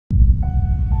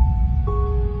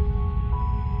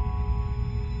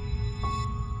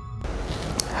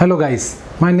Hello guys,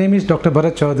 my name is Dr.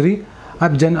 Bharat Chaudhary. I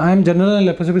am general and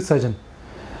laparoscopic surgeon.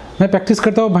 मैं practice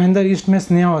करता हूँ Bhayandar east में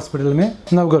Sneha hospital में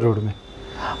Navgarh road में।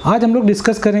 आज हम लोग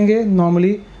डिस्कस करेंगे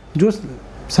नॉर्मली जो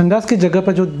संडास की जगह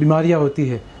पर जो बीमारियाँ होती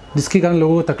है जिसके कारण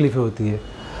लोगों को तकलीफ़ें होती है।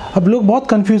 अब लोग बहुत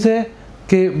कंफ्यूज है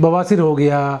कि बवासीर हो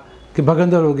गया, कि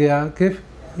भगंदर हो गया, कि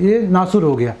ये नासूर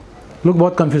हो गया। लोग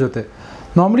बहुत कंफ्यूज होते हैं।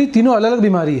 नॉर्मली तीनों अलग अलग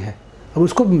बीमारी है। अब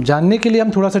उसको जानने के लिए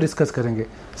हम थोड़ा सा डिस्कस करेंगे।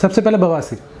 सबसे पहले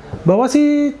बवासीर।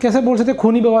 बवासीर कैसे बोल सकते हैं?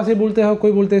 खूनी बवासीर बोलते हैं,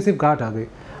 कोई बोलते हैं सिर्फ गांठ आ गई।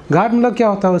 गांठ मतलब क्या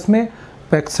होता है? उसमें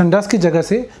संडास की जगह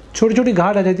से छोटी छोटी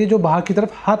गांठ आ जाती है जो बाहर की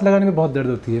तरफ हाथ लगाने में बहुत दर्द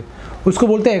होती है। उसको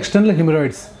बोलते हैं एक्सटर्नल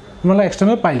हेमोरॉइड्स, मतलब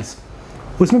एक्सटर्नल पाइल्स।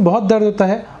 उसमें बहुत दर्द होता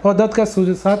है और दर्द का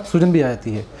साथ सूजन भी आ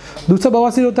जाती है। दूसरा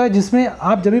बवासीर होता है जिसमें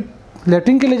आप जब भी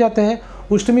लैट्रिन के लिए जाते हैं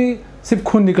उस टाइम सिर्फ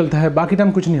खून निकलता है, बाकी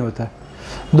टाइम कुछ नहीं होता है।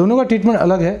 दोनों का ट्रीटमेंट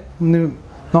अलग है।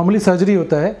 नॉर्मली सर्जरी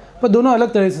होता है पर दोनों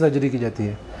अलग तरह से सर्जरी की जाती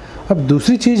है। अब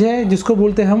दूसरी चीज़ है जिसको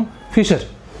बोलते हैं हम फिशर।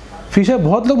 फिशर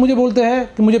बहुत लोग मुझे बोलते हैं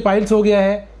कि मुझे पाइल्स हो गया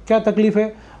है, क्या तकलीफ़ है?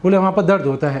 बोले वहाँ पर दर्द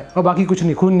होता है और बाकी कुछ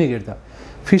नहीं, खून नहीं गिरता।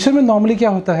 फिशर में नॉर्मली क्या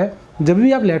होता है, जब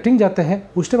भी आप लैट्रिन जाते हैं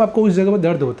उस टाइम आपको उस जगह पर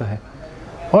दर्द होता है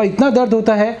और इतना दर्द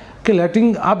होता है कि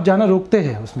लैट्रिन आप जाना रोकते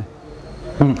हैं उसमें।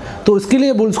 तो उसके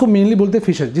लिए उसको मेनली बोलते हैं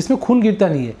फिशर, जिसमें खून गिरता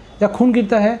नहीं है या खून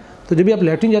गिरता है तो जब भी आप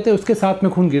लैट्रिन जाते हैं उसके साथ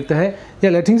में खून गिरता है या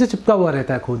लैट्रिन से चिपका हुआ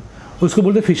रहता है खून, उसको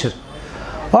बोलते हैं फिशर।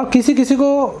 और किसी किसी को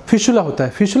फिस्टुला होता है।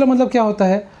 फिस्टुला मतलब क्या होता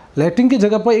है? लैट्रिन की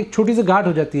जगह पर एक छोटी सी गांठ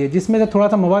हो जाती है जिसमें से थोड़ा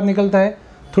सा मवाद निकलता है,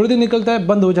 थोड़ी देर निकलता है,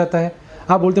 बंद हो जाता है।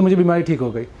 आप बोलते हैं मुझे बीमारी ठीक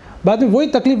हो गई, बाद में वही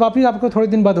तकलीफ वापस आपको थोड़े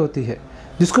दिन बाद होती है,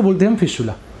 जिसको बोलते हैं हम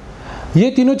फिस्टुला। ये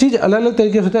तीनों चीज़ अलग अलग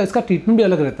तरीके से होता है, इसका ट्रीटमेंट भी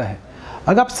अलग रहता है।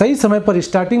 अगर आप सही समय पर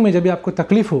स्टार्टिंग में जब भी आपको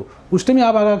तकलीफ हो उस टाइम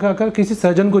आप आकर किसी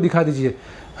सर्जन को दिखा दीजिए,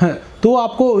 तो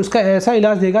आपको उसका ऐसा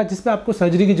इलाज देगा जिसमें आपको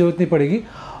सर्जरी की ज़रूरत नहीं पड़ेगी।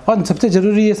 और सबसे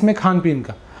ज़रूरी है इसमें खान पीन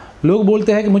का। लोग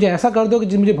बोलते हैं कि मुझे ऐसा कर दो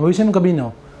कि मुझे भविष्य में कभी ना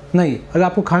हो। नहीं, अगर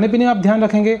आपको खाने पीने में आप ध्यान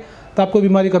रखेंगे तो आपको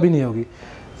बीमारी कभी नहीं होगी।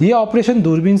 ये ऑपरेशन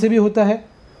दूरबीन से भी होता है,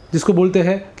 जिसको बोलते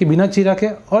हैं कि बिना चीरा के,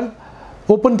 और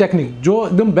ओपन टेक्निक जो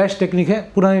एकदम बेस्ट टेक्निक है,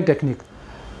 पुरानी टेक्निक,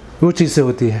 वो चीज़ से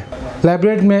होती है।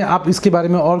 लाइब्रेट में आप इसके बारे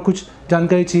में और कुछ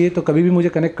जानकारी चाहिए तो कभी भी मुझे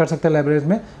कनेक्ट कर सकते हैं लाइब्रेट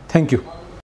में। Thank you.